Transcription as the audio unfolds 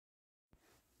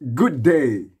Good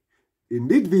day! In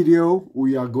this video,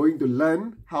 we are going to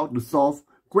learn how to solve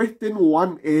question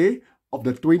 1A of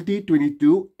the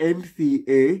 2022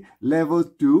 NCEA Level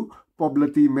 2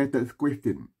 Probability Methods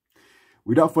question.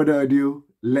 Without further ado,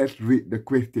 let's read the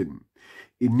question.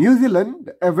 In New Zealand,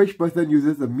 the average person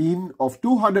uses a mean of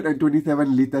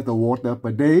 227 liters of water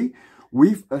per day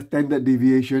with a standard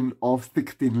deviation of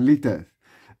 16 liters.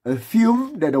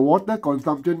 Assume that the water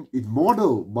consumption is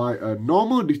modeled by a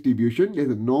normal distribution.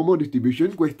 There's a normal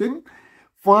distribution question.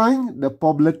 Find the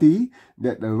probability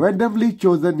that the randomly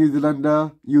chosen New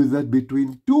Zealander uses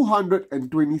between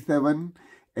 227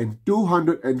 and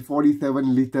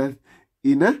 247 liters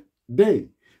in a day.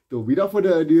 So without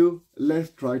further ado, let's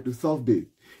try to solve this.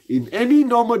 In any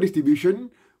normal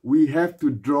distribution, we have to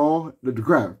draw the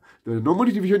graph. The normal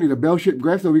distribution is a bell-shaped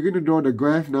graph, so we're going to draw the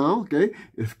graph now, okay?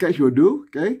 A sketch will do,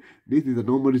 okay? This is a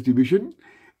normal distribution.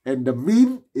 And the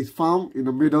mean is found in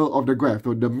the middle of the graph.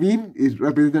 So the mean is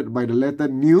represented by the letter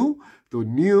nu. So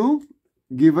nu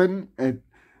given as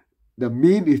the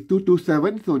mean is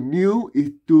 227, so nu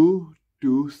is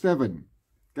 227,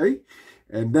 okay?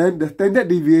 And then the standard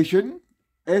deviation,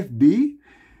 SD,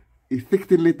 is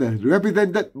 16 liters,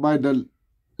 represented by the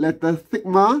letter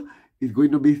sigma is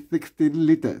going to be 16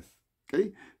 liters.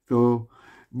 Okay, so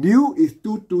nu is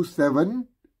 227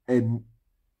 and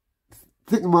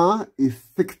sigma is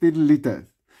 16 liters.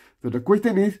 So the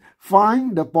question is,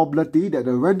 find the probability that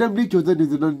the randomly chosen New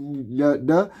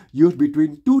Zealander use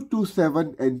between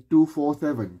 227 and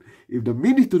 247. If the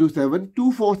mean is 227,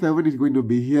 247 is going to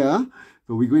be here.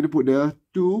 So we're going to put there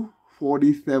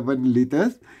 247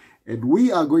 liters. And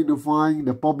we are going to find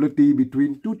the probability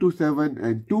between 227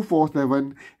 and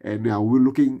 247, and now we're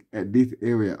looking at this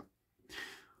area.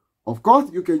 Of course,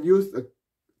 you can use a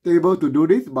table to do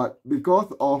this, but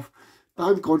because of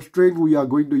time constraint, we are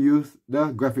going to use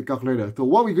the graphic calculator. So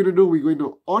what we're going to do, we're going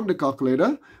to on the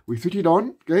calculator, we switch it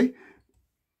on, okay,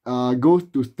 goes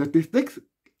to statistics.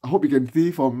 I hope you can see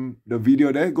from the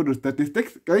video there, go to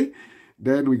statistics, okay,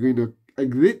 then we're going to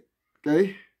exit,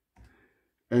 okay.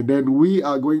 And then we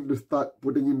are going to start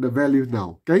putting in the values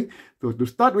now, okay? So to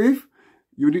start with,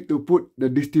 you need to put the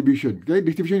distribution, okay?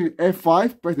 Distribution is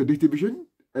F5, press the distribution.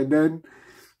 And then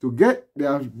to get, there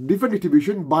are different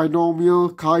distribution, binomial,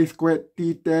 chi-squared,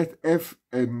 t-test, F,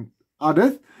 and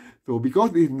others. So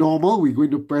because it's normal, we're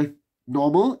going to press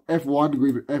normal, F1,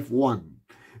 going to F1.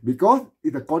 Because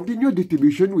it's a continuous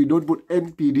distribution, we don't put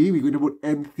NPD, we're going to put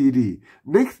NCD.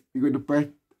 Next, we're going to press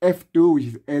F2, which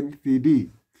is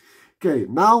NCD. Okay,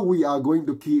 now we are going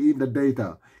to key in the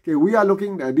data. Okay, we are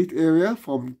looking at this area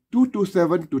from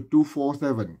 227 to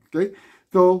 247. Okay,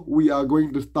 so we are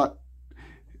going to start.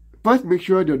 First, make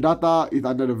sure your data is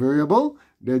under the variable.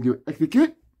 Then you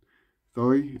execute.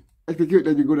 Execute.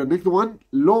 Then you go to the next one.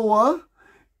 Lower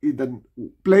is the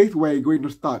place where you're going to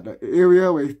start, the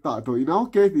area where you start. So in our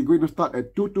case, we're going to start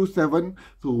at 227.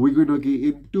 So we're going to key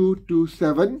in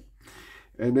 227.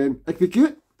 And then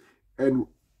execute. And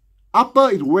upper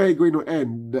is where you're going to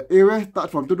end. The area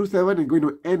starts from 227 and going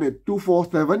to end at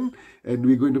 247. And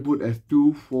we're going to put as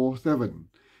 247.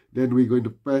 Then we're going to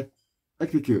press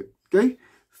execute. Okay.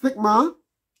 Sigma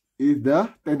is the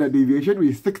standard deviation.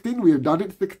 We 16. We have done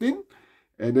it 16.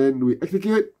 And then we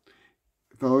execute.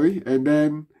 And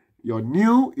then your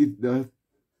nu is the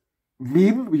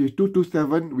mean, which is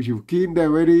 227, which you key in there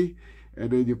already. And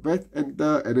then you press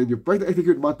enter. And then you press the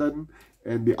execute button.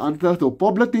 And the answer, so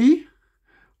probability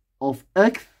of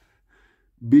X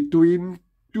between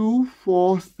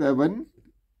 247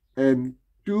 and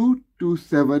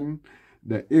 227,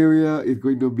 the area is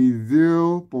going to be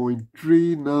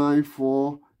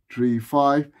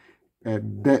 0.39435,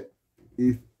 and that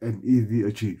is an easy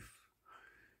achieve.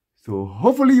 So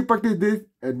hopefully you practice this,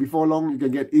 and before long you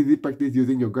can get easy practice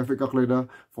using your graphic calculator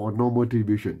for normal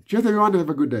distribution. Cheers everyone, have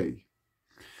a good day.